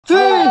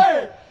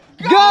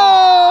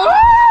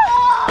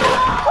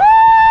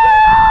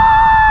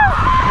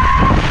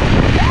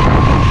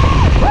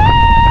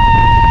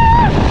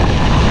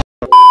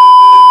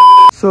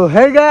So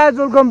hey guys,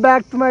 welcome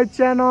back to my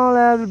channel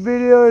and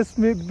video. It's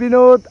me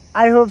Vinod.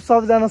 I hope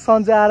सबजना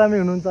सन्चै आरामै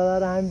हुनुहुन्छ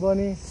र हामी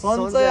पनि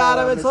सन्चै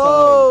आरामै छौ।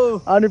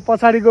 अनि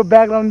पछाडीको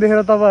ब्याकग्राउन्ड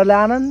देखेर तपाईहरुले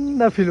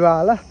आनन्द फिल भयो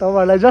होला।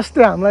 तपाईहरुलाई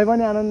जस्तै हामीलाई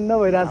पनि आनन्द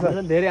भइराछ।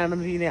 धेरै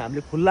आनन्द किने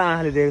हामीले खुल्ला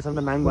आँखाले देखेको छौं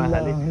त नाङ्गो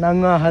आँखाले।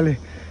 नाङ्गो आँखाले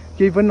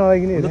केही पनि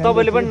नलागिने हो।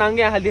 तपाईले पनि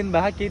नाङ्गै आँखाले दिनु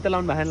भए केही त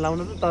लाउनु भएन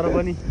लाउनु त तर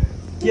पनि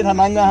के थाहा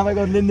नाङ्गो आँखामा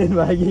गर्दै दिनु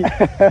भयो कि।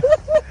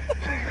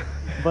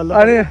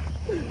 अनि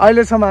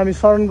अहिलेसम्म हामी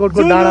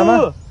शरणकोटको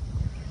डाँडामा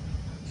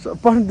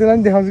पर्छ दिनलाई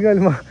नि देखाउँछु कि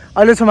अहिले म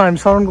अहिलेसम्म हामी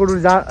शरणकोट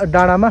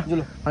डाँडामा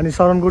अनि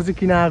शरणकोट चाहिँ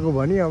किन आएको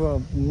भने अब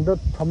त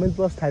थम्बनेल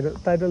प्लस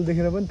टाइटल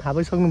देखेर पनि थाहा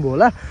पाइसक्नुभयो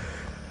होला।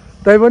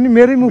 तैपनि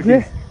मेरै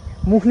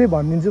मुखले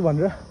भनिदिन्छु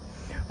भनेर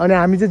अनि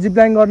हामी चाहिँ जिप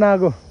लाइन गर्न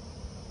आएको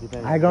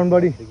हाई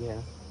ग्राउन्डबडी।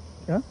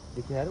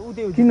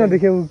 किन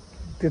नदेख्यौ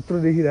त्यत्रो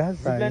देखिरहेको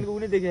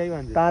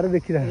तारै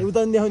देखिरहेको उता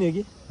नि देखाउने हो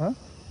कि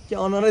के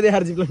अनुहारै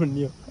देखाएर जिप लाइन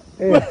भन्ने हो।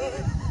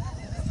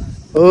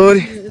 ए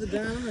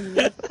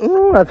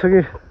अच्छा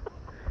कि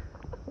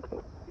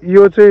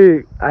यो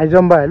चाहिँ हाई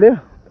जम्प भइहाल्यो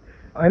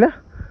होइन।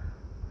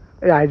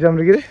 ए हाई जम्प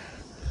रे के रे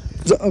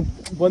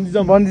बन्दी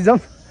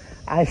जम्प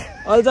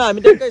अहिले चाहिँ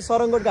हामी ट्याक्कै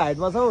शरणकोटको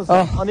हाइटमा छौँ।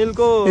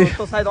 अनिलको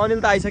त सायद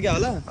अनिल त आइसक्यो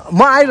होला।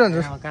 म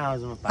आइरहन्छु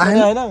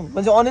होइन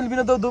मान्छे अनिल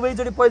विनोद त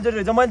दुवैचोटि पहिलोचोटि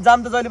रहेछ। मैले जाम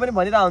त जहिले पनि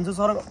भनिरहेको हुन्छु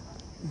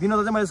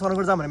विनोद चाहिँ मैले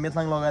शरणकोट जाम भनेर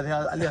मेथलाङ लगाएको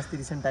थिएँ अलि अस्ति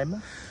रिसेन्ट टाइममा।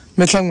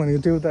 मेथलाङ भनेको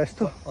त्यो त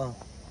यस्तो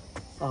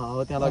हो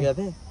त्यहाँ लगाएको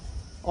थिएँ।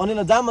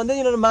 अनिललाई जाम भन्दै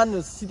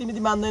यिनीहरू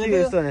सिटिमिति मान्दैन कि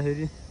यस्तो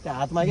भनेपछि त्यहाँ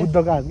हातमा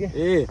बुद्धको हात के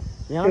ए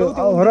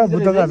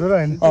बुद्धको हात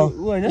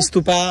होइन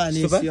स्तुपा अनि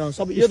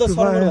सबै यो त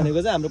शरणकोट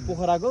भनेको चाहिँ हाम्रो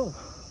पोखराको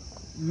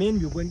मेन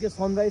भ्यू पोइन्ट के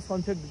सनराइज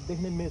सनसेट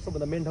देख्ने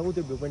सबभन्दा मेन ठाउँ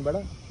त्यो भ्यू पोइन्टबाट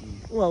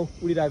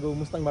उडिरहेको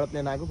मुस्ताङबाट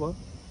प्लेन आएको भयो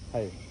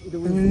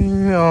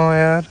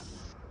यार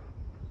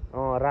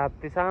रात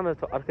सानो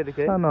अर्कै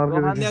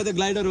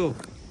ग्लाइडर हो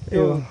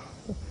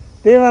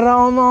त्यही भएर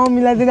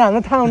मिलाइदिने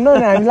हामीलाई थाहा हुन्न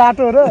नि हामी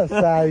लाटो हो र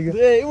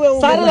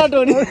साह्रो लाटो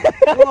हो नि।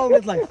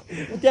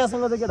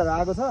 त्यहाँसँग चाहिँ केटाहरू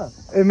आएको छ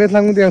ए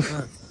मेथलाङ त्यहाँ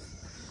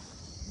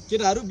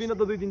केटाहरू विनोद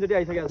त 2-3 चोटि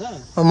आइसकेको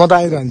छ। म त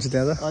आइरहन्छु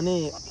त्यहाँ त। अनि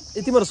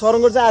यतिम्रो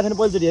शरणकोट चाहिँ आएको थिएन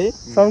पहिलोचोटि है।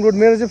 शरणकोट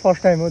मेरो चाहिँ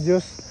फर्स्ट टाइम हो।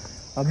 जोस्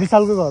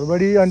विशालको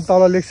घरबाट अनि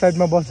तल लेक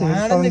साइडमा बस्ने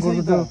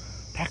शरणकोटको त्यो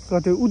ठ्याक्क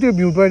त्यो उ त्यो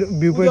भ्यू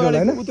पोइन्ट होला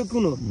होइन। त्यो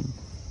कुन हो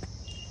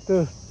त्यो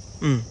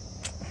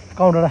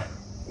काउन्टरा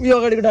उयो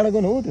अगाडिको डाँडा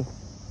कुन हो त्यो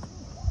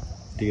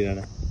टिके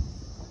डाँडा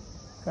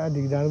कहाँ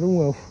ढिक डाँडा त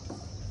हो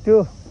त्यो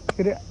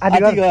के अरे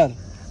आदिघर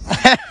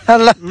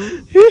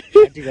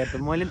त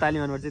मैले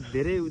तालिमानबाट चाहिँ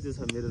धेरै उयो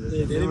छ मेरो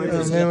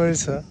मेमोरी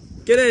छ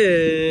के अरे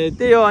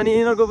त्यही हो। अनि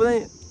यिनीहरूको पनि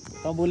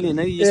बोल्ने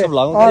होइन कि यसो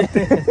भ्लग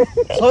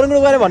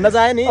शरणकोट बारे भन्न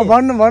चाहे नि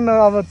भन्नु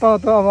अब त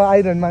अब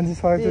आइरहने मान्छे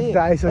सबै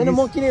आइसक्यो। होइन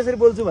म किन यसरी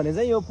बोल्छु भने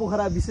चाहिँ यो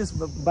पोखरा विशेष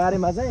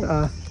बारेमा चाहिँ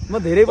म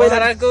धेरै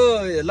पहिलाको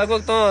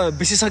लगभग त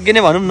विशेषज्ञ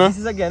नै भनौँ न।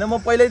 विशेषज्ञ होइन म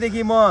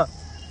पहिल्यैदेखि म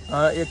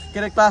के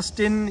अरे क्लास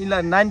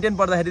 9-10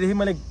 पढ्दाखेरिदेखि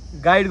मैले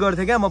गाइड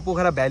गर्थेँ क्या। म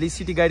पोखरा भ्याली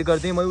सिटी गाइड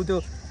गर्थेँ। म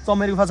त्यो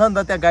चमेरी गुफा छ नि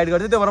त त्यहाँ गाइड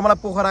गर्थेँ। त्यो भएर मलाई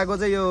पोखराको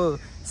चाहिँ यो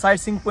साइट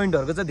सिइङ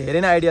पोइन्टहरूको चाहिँ धेरै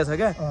नै आइडिया छ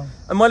क्या।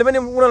 मैले पनि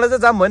उनीहरूलाई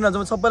चाहिँ जाम भएन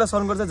म सबैलाई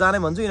शरणकोट चाहिँ जाने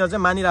भन्छु। यिनीहरू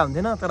चाहिँ मानिरहेको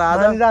हुन्थेन तर आज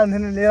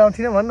लिएर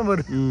आउँथिन भन्नु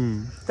बरु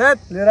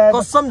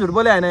कसम झुट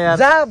बोले होइन यार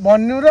जा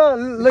भन्नु र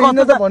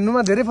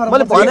भन्नुमा धेरै फरक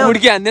मैले भने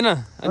हुड्की हान्दैन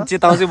अनि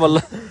चेताउँछु बल्ल।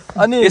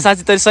 अनि ए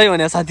साथी तैँले सही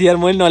भने साथी यार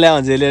मैले नल्याए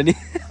भन्छ यसले अनि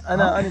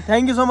अनि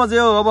थ्याङ्क यू सो मच।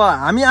 यो अब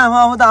हामी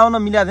आफू त आउन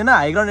मिलेको थिएन।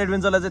 हाई ग्राउन्ड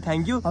एडभेन्चरलाई चाहिँ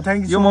थ्याङ्क यू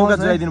यो मौका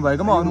जुराइदिनु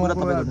भएकोमा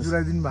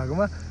जुराइदिनु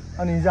भएकोमा।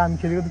 अनि हिजो हामी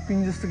खेलेको त पिङ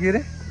जस्तो के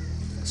अरे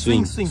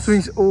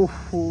स्विङ्स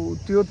ओहो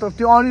त्यो त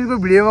त्यो अनिलको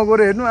भिडियोमा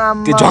गएर हेर्नु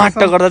त्यो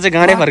झ्वाट्ट गर्दा चाहिँ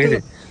गाडै फर्केको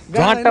थियो।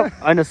 झ्वाट्ट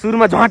होइन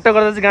सुरुमा झ्वाट्ट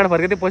गर्दा चाहिँ गाड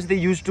फर्केको थियो। पछि त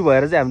युज टु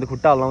भएर चाहिँ हामीले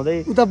खुट्टा हल्लाउँदै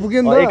उता पुग्यो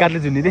नि एक हातले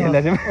झुन्डिँदै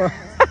खेल्दा चाहिँ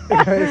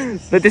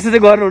त्यस्तो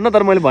चाहिँ गर्नुहुन्न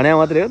तर मैले भने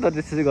मात्रै हो तर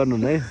त्यस्तो चाहिँ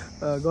गर्नुहुन्न है।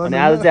 अनि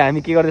आज चाहिँ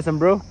हामी के गर्दैछौँ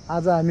ब्रो?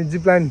 आज हामी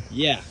जिप लाइन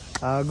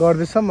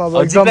गर्दैछौँ। अब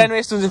जिप लाइनमा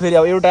यस्तो हुन्छ फेरि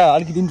अब एउटा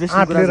अलिकति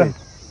इन्ट्रेस्टिङ कुरा छ।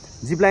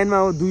 जिप लाइनमा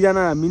अब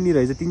 2जना मिल्ने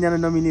रहेछ 3जना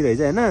नमिल्ने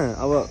रहेछ होइन।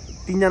 अब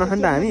 3जना छ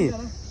नि त हामी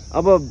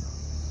अब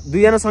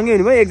 2जना सँगै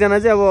हुने भयो एकजना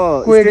चाहिँ अब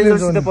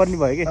स्ट्रेन्जरसित पर्ने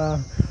भयो कि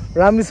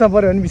राम्रोसँग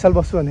पर्यो भने विशाल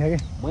बस्छु भने क्या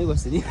मै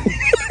बस्छु नि।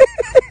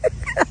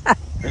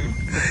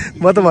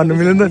 म त भन्नु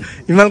मिल्दैन त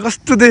हिमाल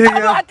कस्तो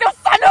देखेको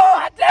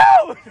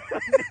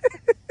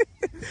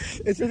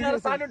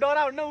सानो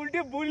डरा हुन्न उल्टे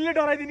बुढीले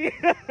डराइदिने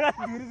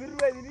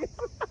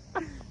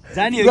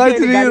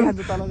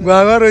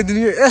घुवा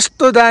रोइदिने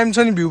यस्तो दाम छ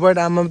नि भ्यू पोइन्ट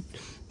आमा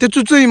त्यो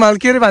चुच्चो हिमाल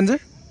के अरे भन्छ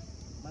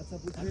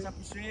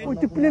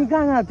त्यो प्लेन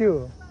कहाँ गएको थियो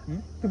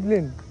त्यो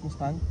प्लेन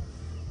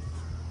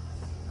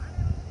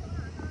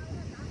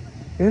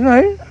हेर्नु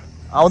है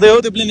आउँदै हो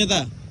त्यो प्लेन यता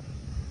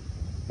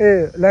ए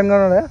ल्यान्ड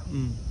गर्न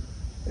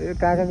ए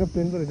काकाको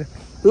प्लेन पो रहेछ।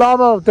 ल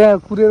अब त्यहाँ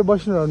कुरेर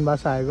बसिरहनु भएको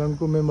छ हाई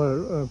ग्राउन्डको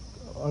मेम्बरहरू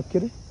के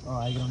अरे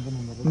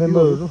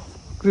मेम्बरहरू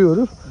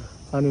क्रुहरू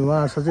अनि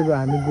उहाँहरूसँग चाहिँ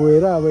हामी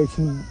गएर अब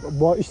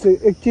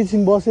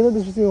एकछिन बसेर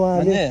त्यसपछि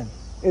उहाँहरूले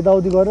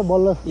यताउति गरेर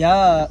बल्ल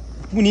यहाँ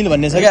पुनिल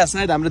भन्ने छ क्या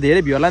सायद हाम्रो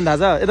धेरै भ्यूहरूलाई पनि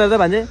थाहा छ। यता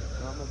भन्छ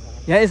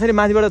यहाँ यसरी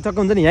माथिबाट चक्क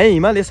हुन्छ नि यहीँ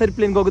हिमाल यसरी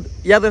प्लेन गएको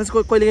याद गरेर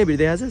कहिले काहीँ भिड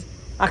देखाएको छ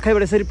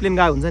आखैबाट यसरी प्लेन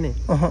गएको हुन्छ नि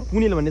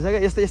पुनिल भन्ने छ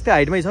क्या यस्तै यस्तै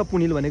हाइटमै छ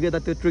पुनिल भनेको यता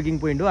त्यो ट्रेकिङ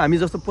पोइन्ट हो हामी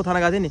जस्तो पोथाना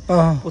गएको थियो नि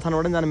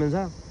पोथानाबाट पनि जान मिल्छ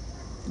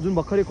जुन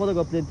भर्खरै कता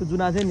गएको प्लेन त्यो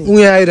जुन आएको थियो नि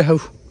उहाँ आइरहेको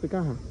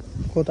कहाँ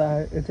कता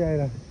यतै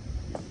आइरहेको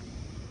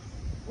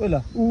ओ ल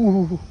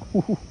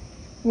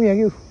यहाँ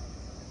के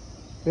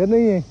हेर्नु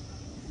यहीँ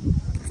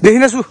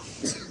देखिन सु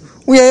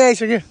यहाँ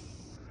आइसक्यो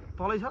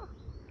तलै छ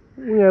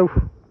यहाँ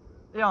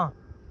ए अँ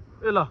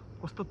ए ल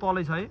कस्तो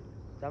तलै छ है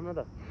जाम न त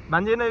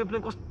मान्छे यो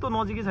प्लेन कस्तो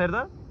नजिकै छ हेर त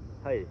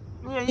है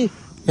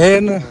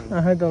हेर्नु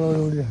आँखै तल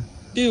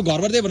त्यो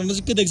घरबाट त्यही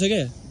भनेर के देख्छ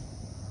क्या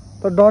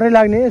त डरै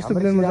लाग्ने यस्तो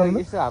प्लेनमा चल्नु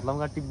हात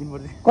लाउँगा टिप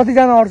दिनुपर्छ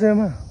कतिजना अट्छ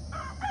यसमा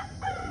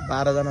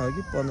 12 जना हो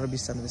कि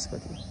 15-20 जना बेस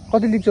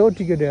कति लिन्छ हो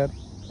टिकट यार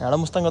यहाँ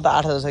मुस्ताङको त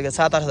 8,000 छ क्या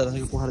 7-8 हजार छ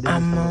पोखरा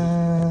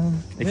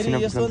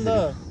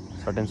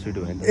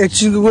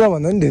एकछिनको कुरा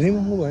भन्दा पनि धेरै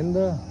महँगो भयो नि त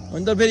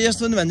अनि त फेरि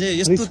यस्तो नि भन्छ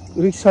यस्तो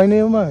रिक्स छैन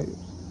योमा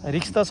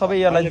रिक्स त सबै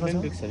एयरलाइन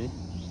रिक्स छ नि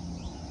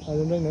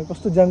हजुर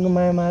कस्तो ज्यानको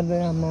माया मार्दै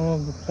आमा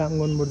काम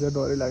गर्नुपर्छ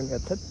डरै लाग्ने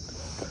अर्थात्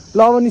ल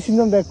अब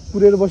निस्किन्छौँ त्यहाँ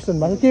पुरेर बस्नु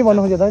भएको केही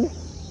भन्नु खोज्यो तैँले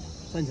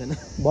छैन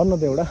भन्नु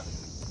त एउटा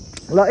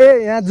ल ए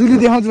यहाँ जुली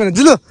देखाउँछु भने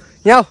जुलु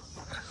यहाँ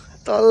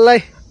तल्लै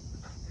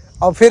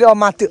अब फेरि अब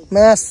माथि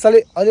म्यासले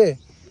अहिले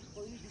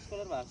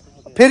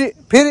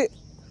फेरि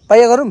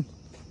पाइया गरौँ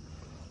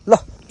ल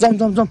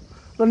जाउँ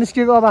ल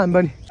निस्केको अब हामी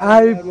पनि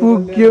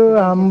आइपुग्यो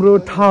हाम्रो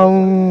ठाउँ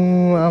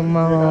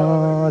आमा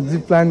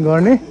जिप प्लान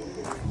गर्ने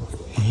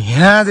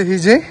यहाँदेखि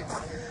चाहिँ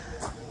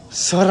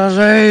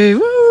सररै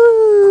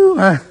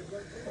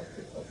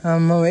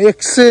आमा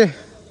 100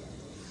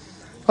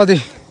 कति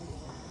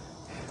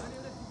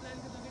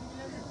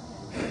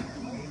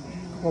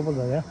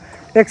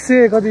 100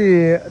 कति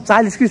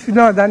 40 की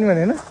स्पिडमा जाने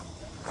भने होइन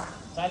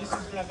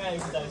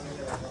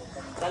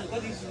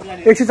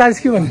 140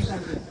 के भने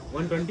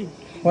 120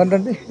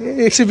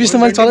 120 त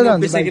मैले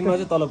चलाइरहन्छु सेकेन्डमा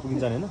चाहिँ तल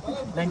पुगिन्छ हैन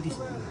 90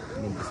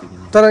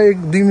 तर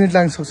 1-2 मिनेट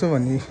लाग्न सक्छ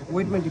भन्ने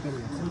वेटमा डिपेन्ड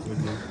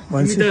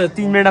भन्छ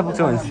 3 मिनेटमा पुग्छ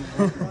भन्छ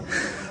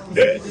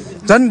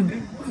झन्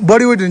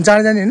बडी वेट हुन्छ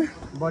चाँडै जाने हैन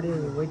बडी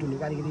वेट हुने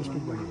अलिकति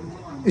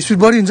स्पिड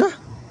बढी हुन्छ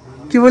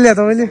के बोल्या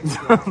तपाईले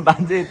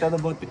बान्छे त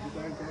बहुत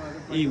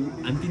ए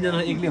हामी तीनजना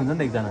एक्लै हुन्छ नि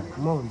त एकजना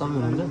म तपाईँ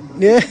हुनुहुन्छ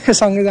ए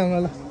सँगै जाऊँ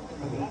ल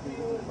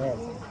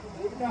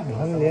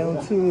भन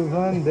ल्याउँछु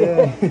भन्दै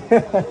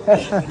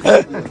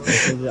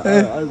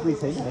अर्कै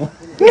छैन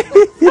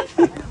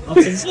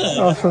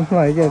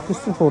अप्सनमा है क्या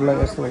कस्तो फोहोर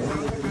लाग्यो यस्तो भयो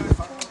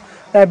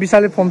त्यहाँ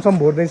विशालले फर्मसम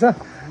भोट्दैछ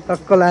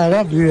टक्क लगाएर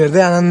भ्यू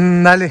हेर्दै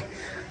आनन्दले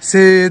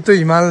सेतो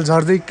हिमाल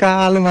झर्दै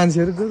कालो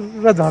मान्छेहरू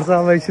गुर्र झर्छ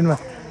अब एकछिनमा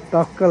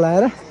टक्क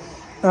लगाएर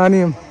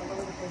अनि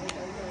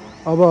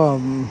अब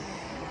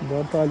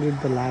डर त अलिकति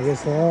त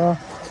लागेछ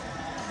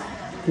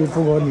के पो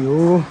गर्ने हो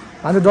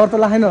अनि डर त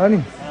लागेन हो नि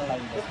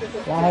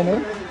लागेन हो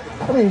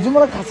तर हिजो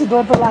मलाई खासै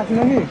डर त लाग्थेन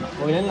नि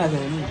पहिला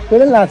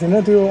पनि लागेको थिएन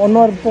त्यो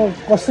अनुहार त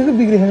कसैको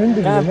बिग्रेको छैन नि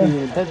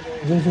त्यो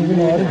जुनसुन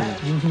पनि अरू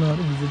जुनसुन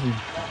अरू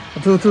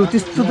त्यो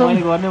त्यस्तो त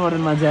गर्ने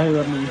पर्दैन मान्छे आफै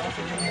गर्ने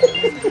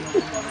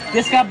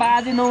त्यसका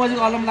बाजे 9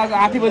 बजेको अलार्म लाग्यो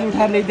 8 बजे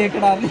उठाएर ल्याइदिए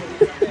केटाहरूले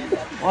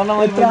अलार्म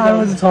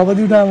 6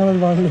 बजी उठाएर मलाई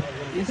बाबुले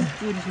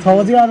 6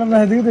 बजी अलार्म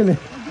राखिदिएको त्यसले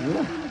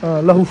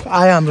ल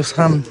आयो हाम्रो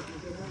साम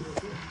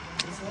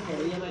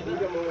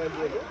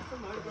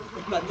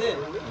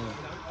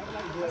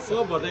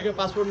सब भर्दैको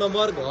पासपोर्ट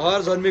नम्बर घर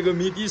जन्मेको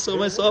मिति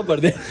समय सब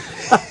भर्दै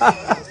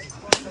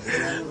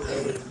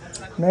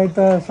नै त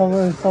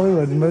सबै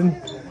भरिदिनु पर्यो नि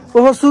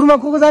ओहो सुरुमा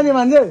को जाने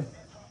मान्छे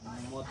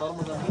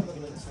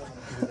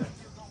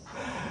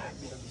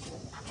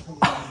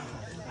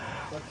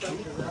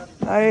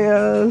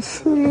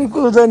सुरु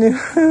को जाने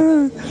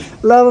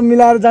ल अब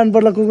मिलाएर जानु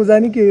पर्ला को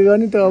जाने के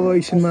गर्ने त अब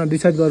एकछिनमा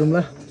डिसाइड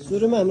गरौँला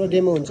सुरुमा हाम्रो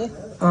डेमो हुन्छ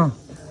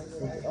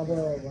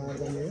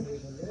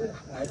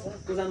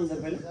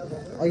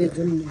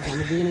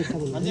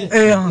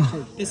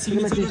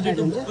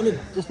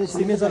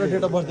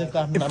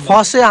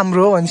फर्स्ट चाहिँ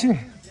हाम्रो हो भन्छ नि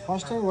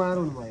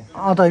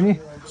त नि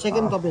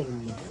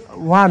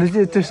उहाँहरूले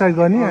चाहिँ डिसाइड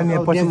गर्ने अनि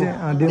पछि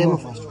चाहिँ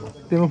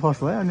डेमो फर्स्ट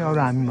भयो अनि अरू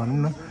हामी भनौँ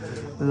न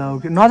ल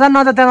ओके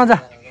नजा त्यहाँ नजा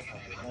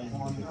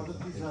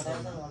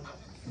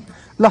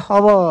ल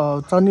अब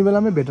चढ्ने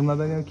बेलामै भेटौँला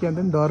त के अन्त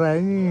नि डर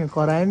आयो नि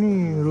करायो नि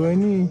रोयो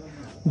नि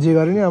जे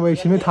गऱ्यो नि अब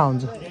एकछिनमै थाहा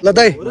हुन्छ ल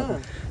दाइ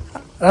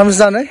राम्रो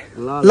जानु है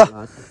ल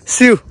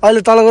सिउ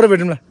अहिले तल गएर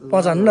भेटौँ ल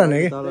पचाउनु न भने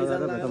कि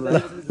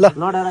ल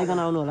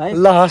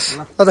ल हस्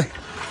ल दाइ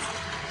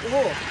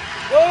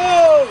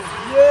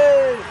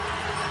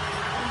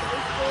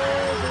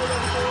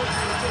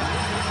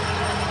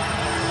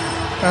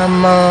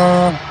आमा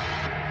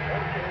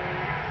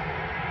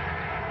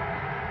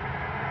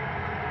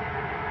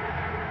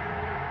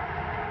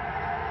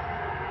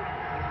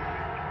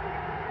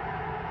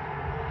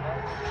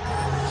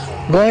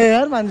गयो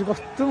यार मान्छे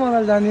कस्तो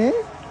मजाले जाने है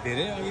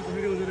धेरै अघि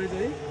पुगेर उजो रहेछ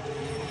है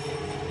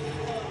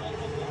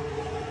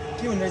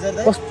के हुँदै छ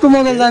दाइ कस्तो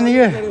मजाले जाने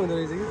के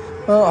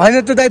होइन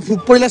त दाइ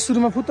पहिला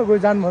सुरुमा फुत्त गयो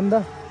जानु भयो नि त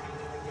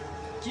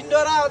किन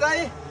डरा हो दाइ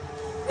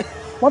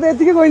म त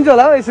यतिकै गइन्छ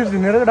होला हौ यसरी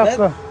झुनेर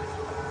टक्क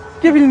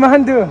के फिल्ममा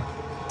खान्थ्यो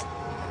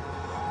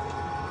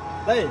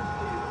दाइ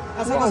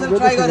आशा कसरी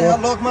ट्राई गरे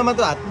लकमा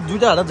मात्र हात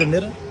दुईटा हात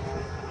झन्डेर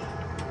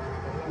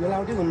यो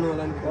लाउटी भन्नु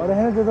होला नि अरे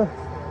हैन त्यो त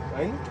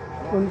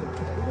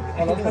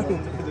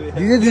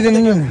हैन दिदे नि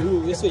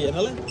यसो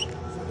हेर्नला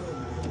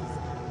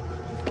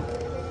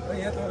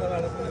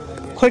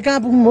खोइ कहाँ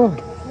पुग्नु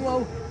भयो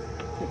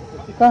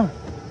कहाँ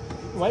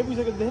वाइ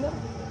पुगिसकेको देखेन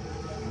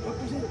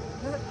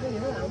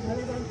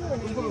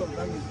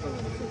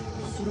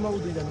सुरुमा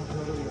उठ्दै जानु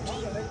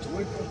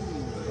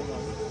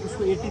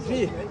उसको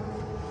 83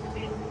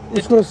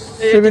 उसको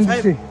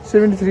 73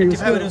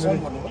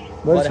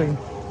 भइसक्यो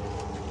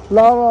ल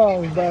अब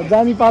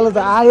जानी पालो त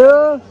आयो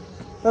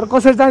तर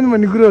कसरी जाने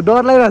भन्ने कुरो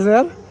डर लागिरहेछ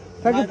यार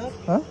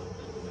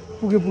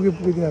पुग्यो तिनीहरू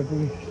पुग्यो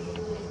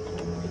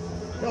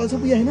अझ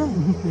पुग्यो हैन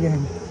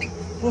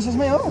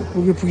प्रोसेसमै हो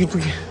पुग्यो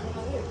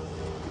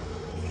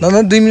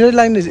नभए 2 मिनेट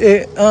लाग्ने ए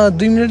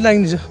 2 मिनेट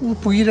लाग्ने छ उ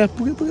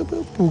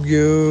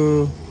पुग्यो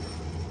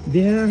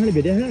देखाले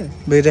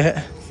भेटे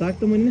साग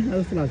त मैले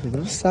जस्तो लाग्छ त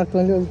साग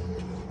पनि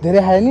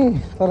धेरै खायो नि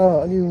तर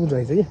अलि उ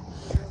रहेछ कि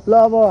ल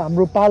अब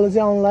हाम्रो पालो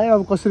चाहिँ आउनु लाग्यो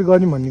अब कसरी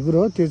गर्ने भन्ने कुरो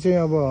हो त्यो चाहिँ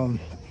अब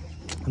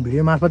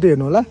भिडियो मार्फतै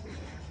हेर्नु होला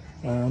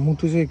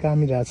मुटु चाहिँ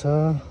कामिरहेछ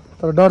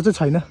तर डर चाहिँ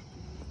छैन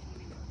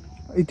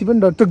यति पनि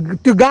डर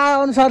त्यो गा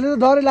अनुसारले त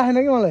डरै लागेन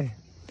कि मलाई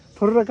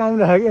थोरै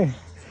कामिरहेको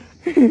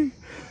कि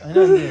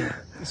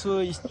यसो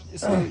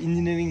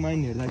इन्जिनियरिङ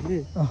माइन्ड हेर्दाखेरि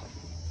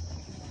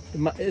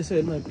यसो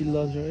हेर्नु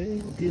पिल्लर छ है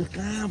त्यो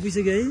कहाँ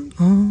पुगिसक्यो है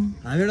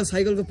हामी एउटा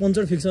साइकलको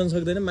पङ्चर फिक्स गर्न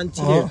सक्दैन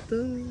मान्छेले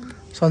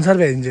संसार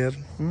भइदिन्छ यार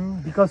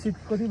विकसित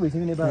कति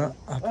भइसक्यो नेपाल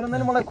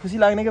अरे मलाई खुसी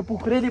लाग्ने क्या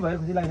पोखरेली भएर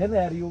खुसी लाग्ने नि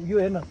यार यो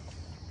हेर्न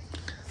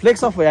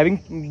फ्लेक्स अफ ह्याभिङ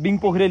बिङ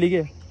पोखरेली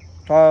के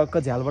टक्क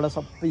झ्यालबाट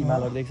सबै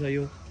हिमालहरू देख्छ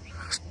यो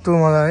कस्तो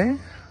मजा है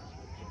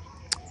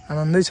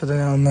आनन्दै छ त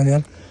आनन्द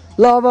यार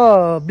ल अब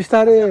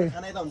बिस्तारै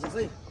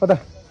कता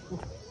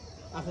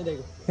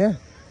यहाँ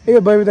ए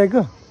बैबी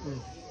दाइको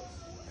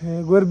ए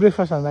गएर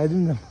ब्रेकफास्ट हाल्नु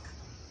आइदिउँ न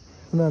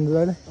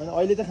उनीहरू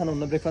अहिले त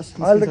खानुहुन्न ब्रेकफास्ट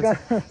अहिले त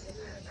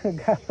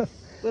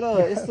तर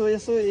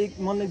यसो एक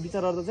मनले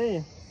विचार गर्दा चाहिँ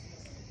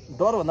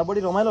डरभन्दा बढी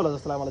रमाइलो होला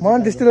जस्तो लाग्छ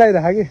मलाई त्यस्तै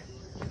लागिरहेको कि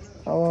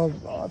अब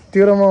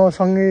तेरो म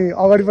सँगै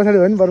अगाडि पछाडि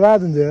भयो नि बर्बाद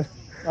हुन्छ यार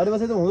अगाडि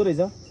पछाडि त हुँदो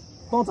रहेछ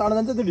तँ चाँडो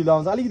जान्छ त्यो ढिलो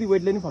आउँछ अलिकति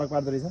वेटले नि फरक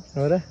पार्दो रहेछ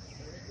हो र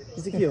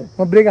त्यो चाहिँ के हो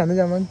म ब्रेक हान्दै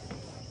जाम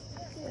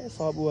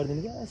सब उ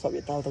गरिदिनु क्या सब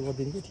यताल त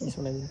गरिदिनु कि ठिक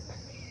बनाइदिनु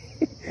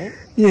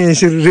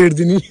यसरी रेड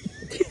दिने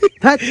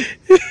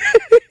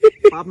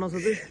पाप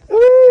नसोचे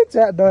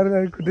डर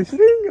खुट्टै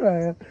सिरिङ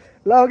रह्यो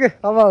ल ओके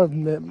अब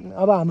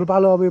हाम्रो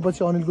पालो अब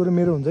पछि अनिलको र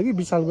मेरो हुन्छ कि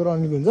विशालको र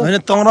अनिलको हुन्छ होइन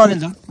तँ र अनिल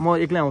छ म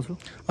एक्लै आउँछु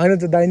होइन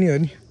त्यो दाइ नै हो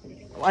नि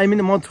आई मिन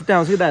म छुट्टै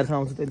आउँछु कि दाइहरूसँग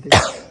आउँछु त्यति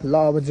ल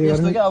अब जे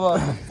गर्ने अब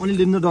अनिल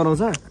दिनु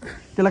डराउँछ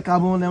त्यसलाई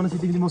काबुमा ल्याउन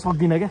सिटिङ म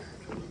सक्दिनँ क्या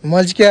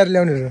मैले चाहिँ केयर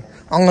ल्याउने हो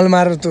अङ्गल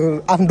मारेर त्यो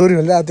आफ्नो डोरी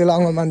भन्दा त्यसलाई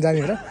अङ्गल मान जाने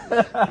हो र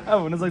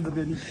हुनसक्छ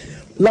त्यो नि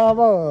ल अब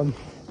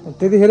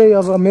त्यतिखेरै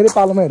अब मेरै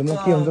पालोमा हेर्नु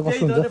के हुन्छ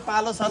कस्तो हुन्छ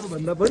पालो सालो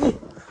भन्दा पनि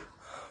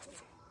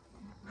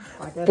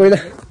पहिला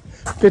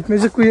पेटमा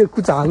चाहिँ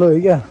कुचा हालो है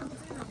क्या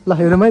ल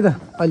हेरौँ है त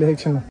अहिले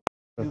एकछिनमा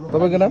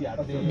तपाईँको नाम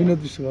विनोद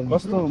विश्वकर्मा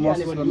कस्तो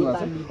महसुस गर्नुभएको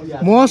छ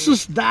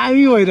महसुस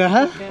दामी भइरह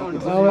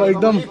अब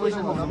एकदम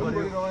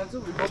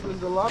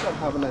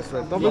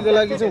तपाईँको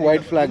लागि चाहिँ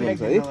व्हाइट फ्ल्याग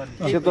हुन्छ है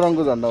सेतो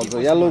रङको झन्डा हुन्छ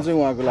येलो चाहिँ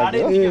उहाँको लागि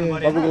हो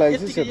तपाईँको लागि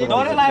चाहिँ सेतो रङ हुन्छ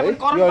है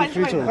यो अहिले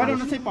फ्री छ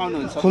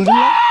खोल्दिनु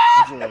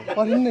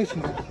पर्दैन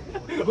एकछिन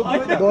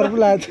डर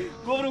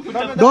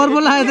पो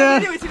लाग्यो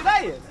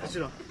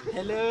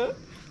हेलो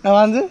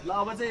मान्छे ल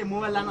अब चाहिँ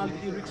मोबाइल लान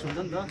अलिकति रिस्क हुन्छ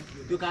नि त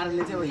त्यो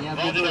कारणले चाहिँ अब यहाँ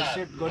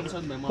सेट गर्न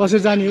सक्दैन कसरी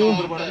जाने हो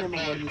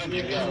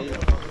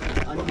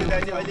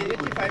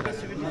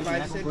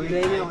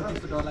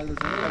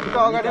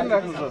अगाडि पनि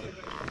राख्नुहोस्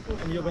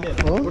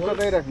खुट्टा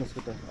राख्नुहोस्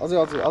खुट्टा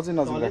अझै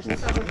नजिक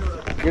राख्नुहोस्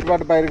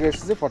गेटबाट बाहिर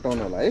गएपछि चाहिँ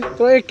फटाउनु होला है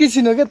तर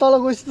एकैछिन हो क्या तल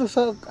गएपछि त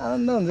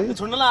आनन्द हुन्छ कि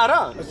छोड्न लाएर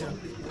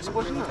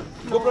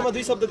गोप्रोमा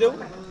 2 शब्द देऊ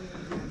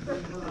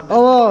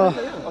अब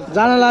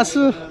जान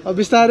लाग्छु अब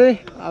बिस्तारै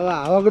अब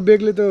हावाको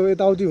बेगले त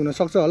यताउति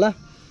हुनसक्छ होला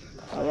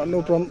अब नो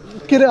प्रब्लम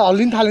के अरे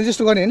हल्लिन थाल्ने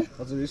जस्तो गर्ने होइन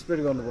हजुर स्प्रेड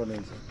गर्नुपर्ने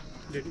हुन्छ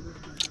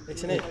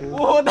एकछिन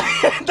ओ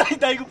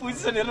दाइको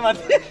पोजिसन हेर्नु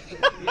माथि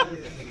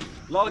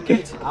ल के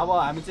अब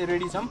हामी चाहिँ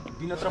रेडी छौँ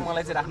विनोद र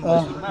मलाई चाहिँ राख्नु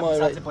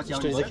पछि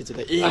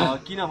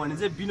किनभने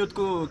चाहिँ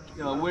विनोदको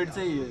वेट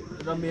चाहिँ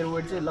र मेरो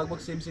वेट चाहिँ लगभग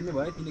सेम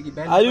भयो किनकि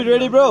are you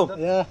ready bro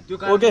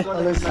okay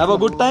have a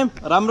good time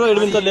राम्रो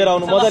एडभेन्चर लिएर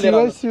आउनु मजा लिएर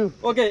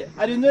ओके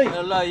आर यु इन्जॉय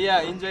ल या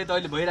इन्जॉय त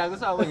अहिले भइरहेको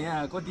छ अब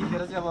यहाँ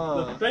कतिखेर चाहिँ अब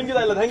थ्यांक यू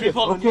दाइ ल थ्यांक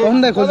यू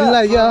अन्दै खोल्दिन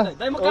ला या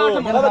दाइ म कहाँ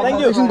थ्यांक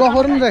यू एकछिन गफ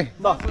गरौँ न दाइ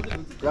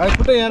ल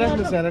खुट्टा यहाँ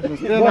राख्नुहोस्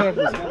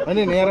हैन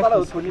यहाँ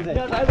राख्नुहोस्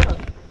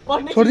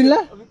छोडिदिन ला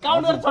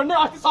काउन्ट गरेर छोड्ने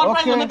अस्ति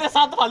सरप्राइज भन्दा त्यो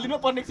सात फाल्दिनु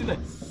पर्ने एकछिन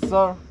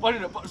सर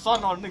पढ्नु सर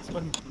नर्नु एकछिन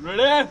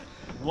रेडी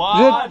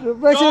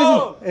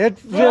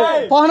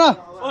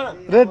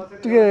रेड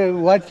के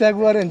व्हाइट फ्ल्याग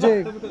गरे भने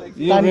चाहिँ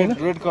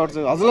रेड कार्ड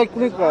चाहिँ हजुरलाई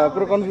कुनै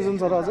कुरो कन्फ्युजन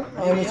छ र अझ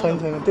छैन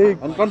त्यही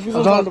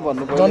कन्फ्युजन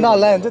भन्नु पर्यो झन्डा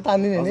हल्लायो भने चाहिँ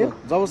तान्दिने नि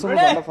जबसम्म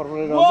झन्डा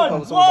फरफराइ रहन्छ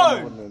तबसम्म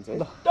भन्नु हुन्छ है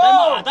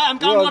दाइ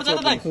काउन्ट गर्छ त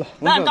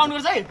दाइ काउन्ट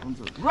गर्छ है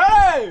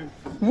रेडी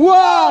 1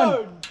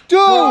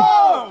 2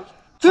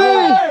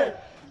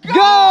 3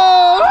 go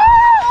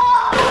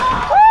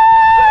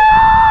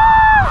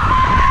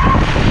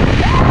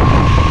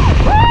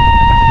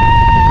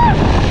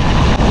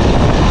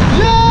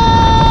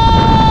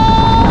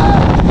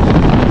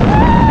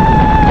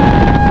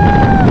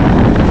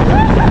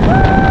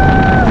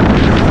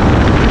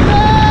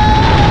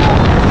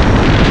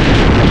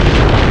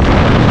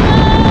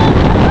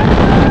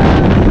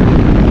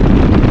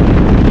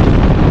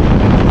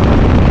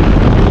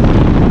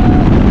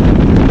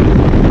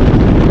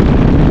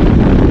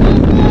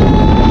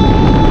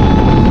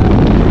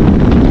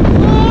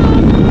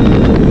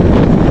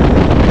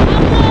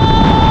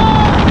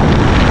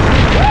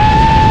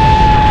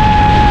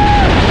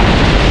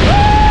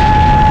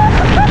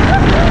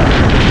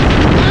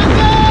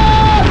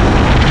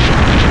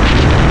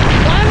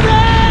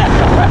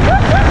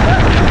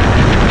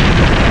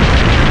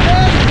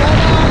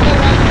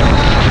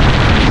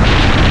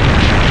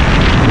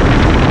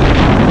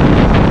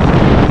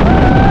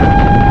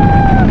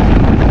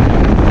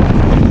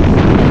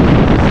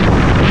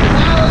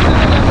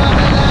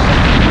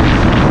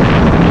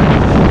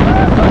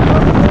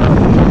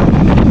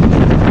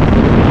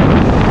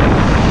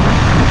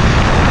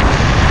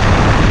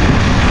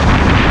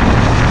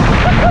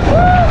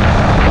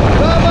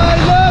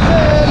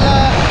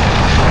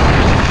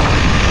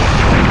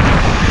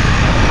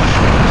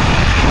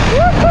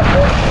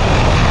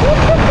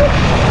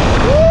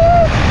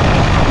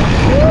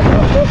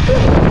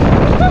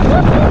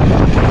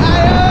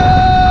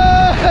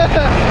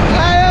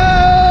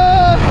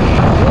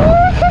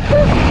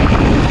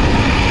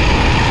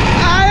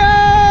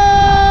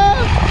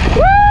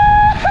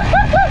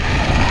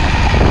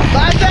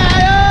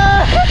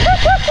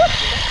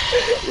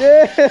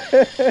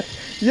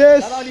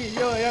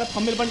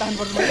थम्बनेल पनि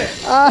राख्नुपर्छ मैले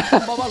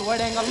बबल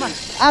वाइड एंगलमा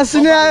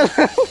आसुने आयो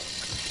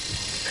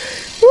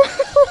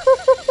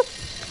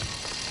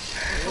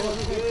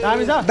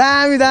दामी छ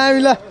दामी दामी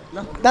ल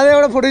दादा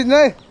एउटा फोटो खिच्नु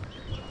है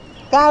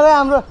कहाँ गयो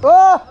हाम्रो ओ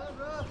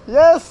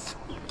यस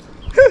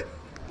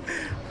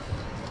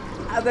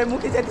आधा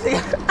मुखी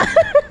चाहिँ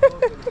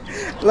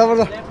ल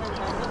पर्छ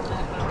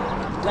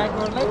लाइट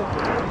नलाई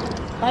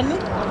पानी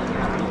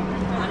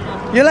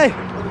यसलाई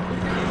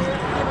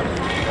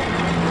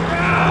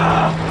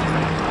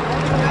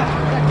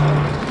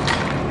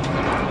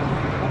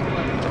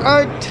ओ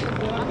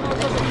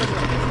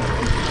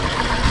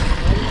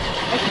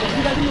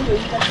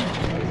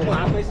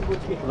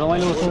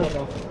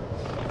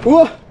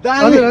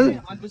दामी ल ल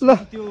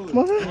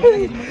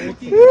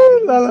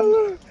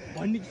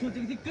भन्ने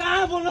सोचेको थिएँ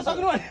कहाँ बोल्न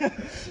सक्नु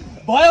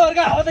भयो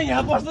अर्का हावा त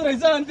यहाँ बस्दो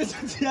रहेछ अनि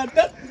त्यसपछि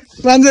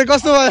मान्छे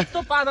कस्तो भयो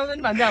यस्तो पादाउँछ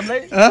नि भन्छ हामीलाई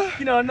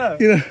किन भन्न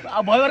किन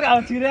अब भयो अर्का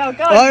हावा छिरे अब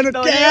कहाँ होइन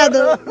क्या त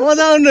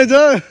मजा आउने रहेछ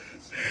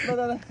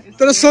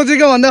तर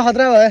सोचेको भन्दा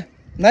खतरा भयो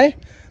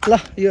है ल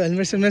यो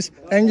helmet सेलमेट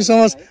thank you so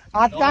much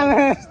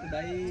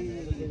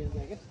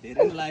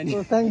thank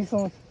you so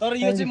much तर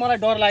यो चाहिँ मलाई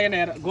डर लागेन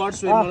यार गड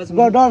स्वेट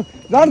मलाई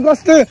डर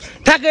कस्तो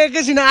ठ्याक्कै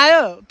एकैछिन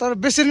आयो तर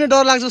बेसी नै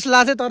डर लाग्छ जस्तो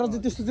लाग्थ्यो तर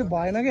चाहिँ त्यस्तो चाहिँ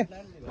भएन क्या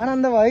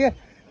आनन्द भयो क्या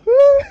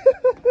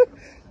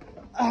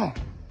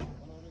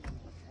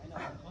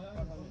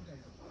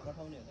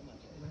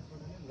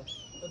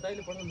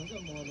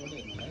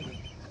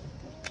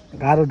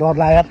गाह्रो डर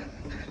लाग्यो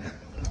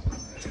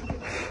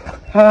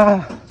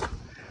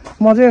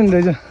मजै हुने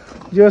रहेछ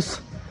जस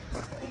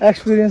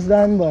एक्सपिरियन्स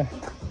दामी भयो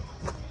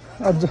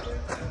अझ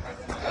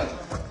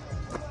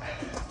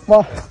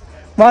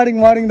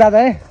मर्निङ दादा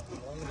है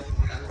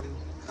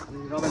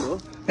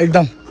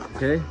एकदम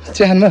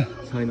चिया खानु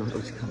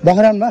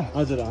भर्खर आउनु भयो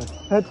हजुर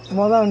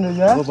मजा आउने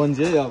रहेछ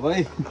बन्जी है अब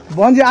है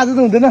बन्जी आज त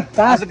हुँदैन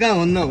आज कहाँ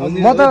हुन्न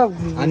म त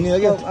हान्ने हो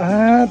क्या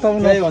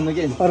तपाईँलाई भन्नु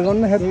के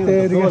फर्काउनु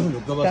हेत्तेरिका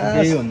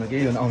केही भन्नु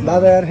केही भन्नु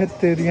दादा यार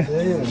हेत्तेरिका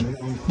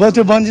बरु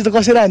त्यो बन्जी त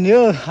कसरी हान्ने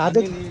हो हात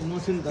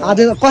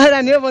कसरी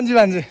हान्ने हो बन्जी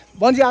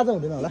बन्जी आज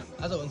हुँदैन होला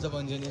आज हुन्छ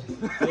बन्जी नि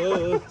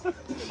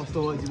कस्तो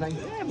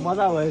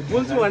मजा भयो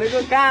बोल्छु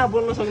भनेको कहाँ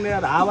बोल्न सक्ने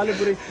यार हावाले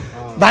पुरै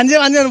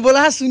भान्जे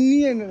बोला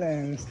सुन्नी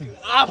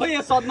आफै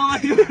यहाँ सदमा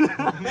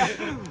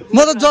म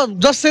त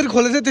जसरी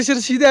खोले चाहिँ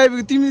त्यसरी सिधै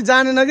आइपुग्यो तिमी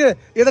जानेन के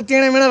यता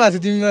टेढा मेढा भएको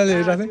थियो तिमीले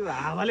हेरेर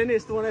हावाले नै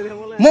यस्तो बनाइदियो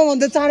मलाई म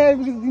भन्दा चाँडै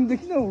आइपुग्यो तिमी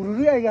देखिन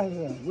हुरुरी आइगएको छ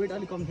वेट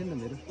अलिक कम थियो नि त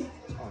मेरो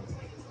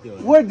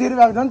वेट धेरै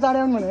भएको झन् चाँडै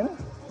आउनु भने होइन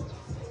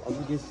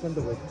अब्लिगेसन त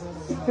भयो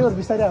त्यो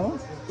बिस्तारै आऊ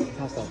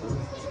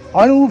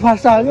होइन ऊ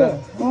फास्ट आयो क्या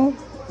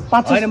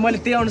होइन मैले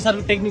त्यही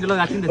अनुसारको टेक्निक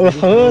लगाएको थिएँ नि त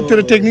ओहो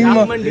तेरो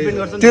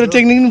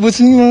टेक्निक नि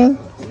बुझ्छु नि म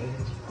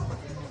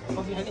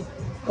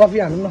कफी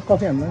हान्नु न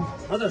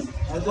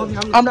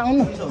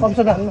आउनु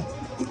कमसक हान्नु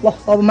ल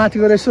अब माथि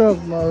गएर यसो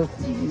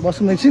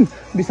बस्नु एकछिन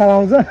बिसाल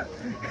आउँछ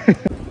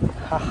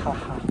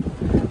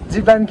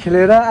जिपान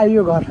खेलेर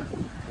आइयो घर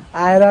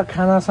आएर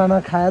खानासाना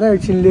खाएर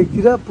एकछिन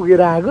लेकतिर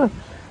पुगेर आएको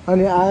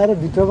अनि आएर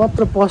भित्र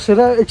मात्र पसेर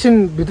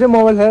एकछिन भित्रै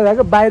मोबाइल खेलेर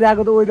आएको बाहिर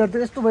आएको त वेदर त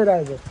यस्तो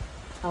भइरहेको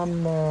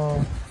आम्मा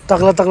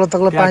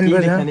तक्ला पानी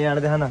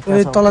परिरहेको ए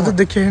तल त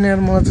देखेन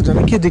यार मलाई त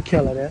झन् के देखियो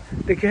होला यार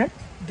देखिया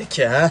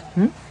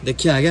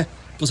क्या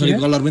पछाडि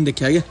कलर पनि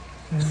देखिया क्या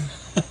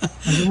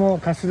म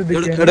खासै त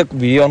देखेँ एउटा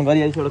भिडियो अन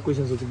गरिहाल्छु एउटा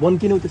क्वेसन सोध्छु बन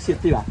किन त्यो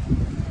सेती भा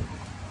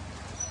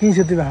किन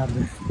सेती भएको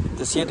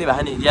त्यो सेती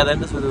भा नि याद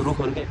आएन त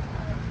रुखहरू के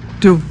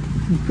त्यो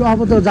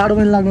अब त जाडो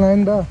पनि लाग्ला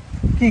नि त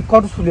कि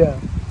कटु सुल्या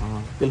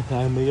यो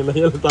आयो भने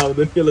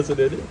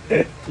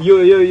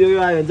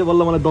चाहिँ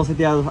बल्ल मलाई दसैँ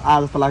त्यहाँ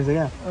आज जस्तो लाग्छ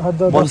क्या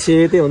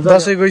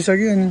दसैँ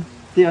गइसक्यो अनि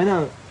त्यही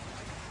होइन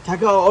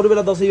ठ्याक्क अरू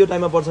बेला दसैँ यो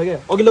टाइममा पर्छ क्या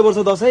अघिल्लो वर्ष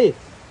दसैँ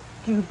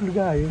के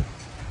पुल्का आयो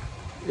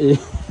ए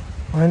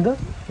होइन त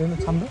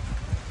छाम्दा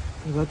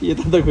राति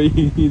यता त खोइ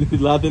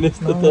लाँदैन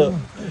यस्तो त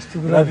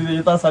राति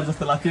यता साइड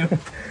जस्तो लाग्थ्यो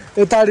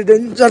यताडि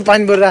डेन्जर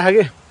पानी परिरहेको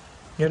कि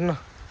हेर्नु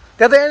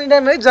त्यहाँ त एनी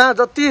टाइम है जहाँ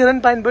जतिखेर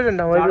पनि पानी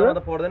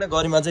परिरहनु पर्दैन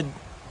गरीमा चाहिँ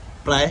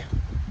प्राय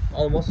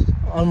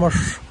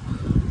अलमोस्ट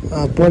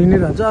परि नै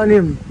रहन्छ अनि ए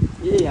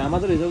यहाँ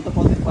मात्र रहेछ उता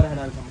पत्रै परेन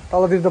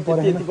तलतिर त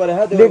परेन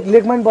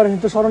लेकमा पनि परेन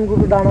त्यो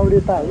शरणकोटको डाँडाउडी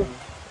यता हो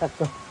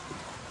ट्याक्क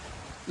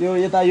यो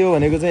यता यो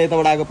भनेको चाहिँ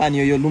यताबाट आएको पानी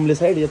हो यो लुम्ले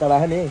साइड यताबाट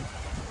आयो नि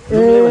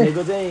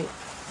भनेको चाहिँ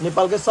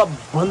नेपालकै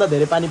सबभन्दा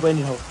धेरै पानी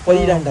पर्ने ठाउँ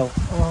परिरहने ठाउँ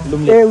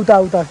लुम्ले ए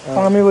उता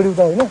पामेबडी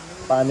उता होइन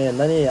पामे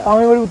भन्दा नि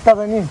पामेबडी उता त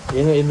नि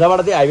हिन्जाबाट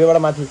चाहिँ हाइवेबाट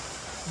माथि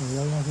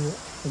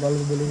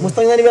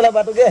मुस्ताङ जाने बेला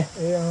बाटो के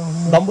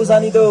धम्बु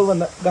सानी त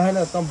भन्दा गएन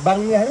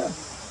बाङ्नु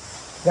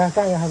होइन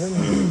कहाँ यहाँ पनि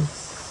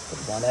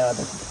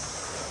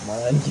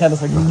मलाई खान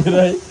सकिँदैन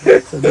है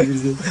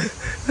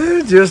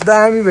जोस्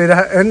दामी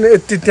भइरहेको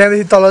यति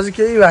त्यहाँदेखि तल चाहिँ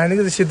केही भएन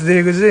कि सेतो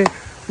देखेको चाहिँ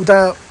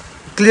उता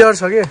क्लियर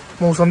छ कि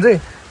मौसम चाहिँ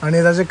अनि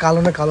यता चाहिँ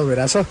कालो न कालो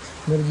भइरहेछ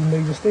मेरो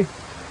जिन्दगी जस्तै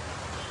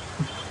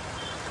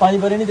पानी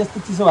पऱ्यो नि त्यस्तो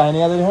चिसो भएन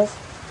याद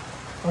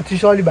गर्नुहोस्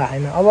चिसो अलि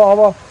भएन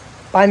अब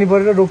पानी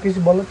परेर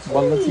रोकेपछि बल्ल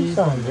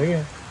चिसो हुन्छ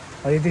क्या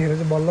यतिखेर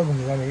चाहिँ बल्ल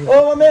घुम्नु जाने कि ओ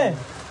मम्मी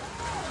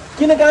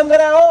किन काम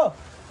गरा हो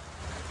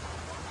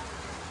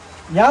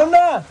यहाँ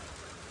न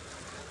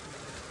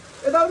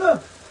यता आउनु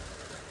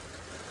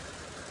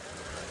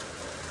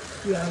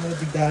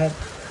दिगदार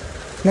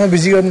न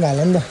भिजी गर्नु हाल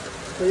नि त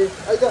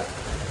आइज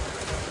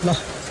ल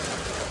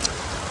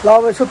ल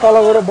अब यसो तल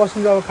गएर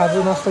बस्नु अब खाजा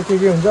नास्ता के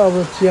हुन्छ अब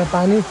चिया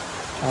पानी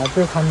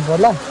त्यो खानु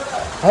पर्ला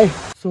है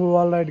सो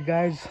अलराइट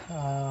गाइज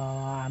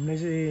हामीले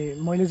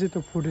चाहिँ मैले चाहिँ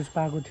त्यो फुटेज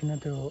पाएको थिइनँ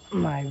त्यो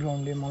हाई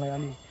ग्राउन्डले मलाई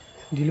अलिक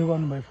ढिलो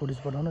गर्नुभयो फुटेज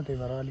पठाउन त्यही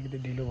भएर अलिकति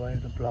ढिलो भयो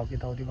त्यो भ्लग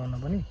यताउति गर्न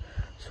पनि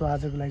सो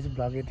आजको लागि चाहिँ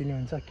भ्लग यति नै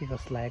हुन्छ के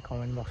कस्तो लाग्यो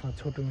कमेन्ट बक्समा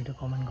छोटो मिठो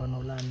कमेन्ट गर्नु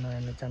होला अनि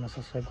नयाँ च्यानल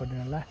सब्सक्राइब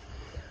गरिदिनु होला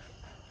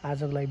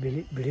आजको लागि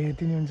भिडियो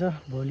यति नै हुन्छ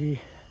भोलि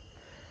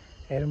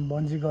हेरौँ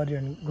बन्जी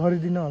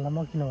गरिदिनु होला म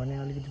किनभने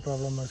अलिकति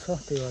प्रब्लमहरू छ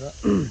त्यही भएर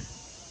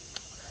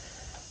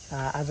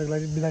आजको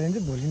लागि बिदा दिन्छु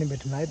भोलि नै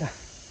भेटौँ है त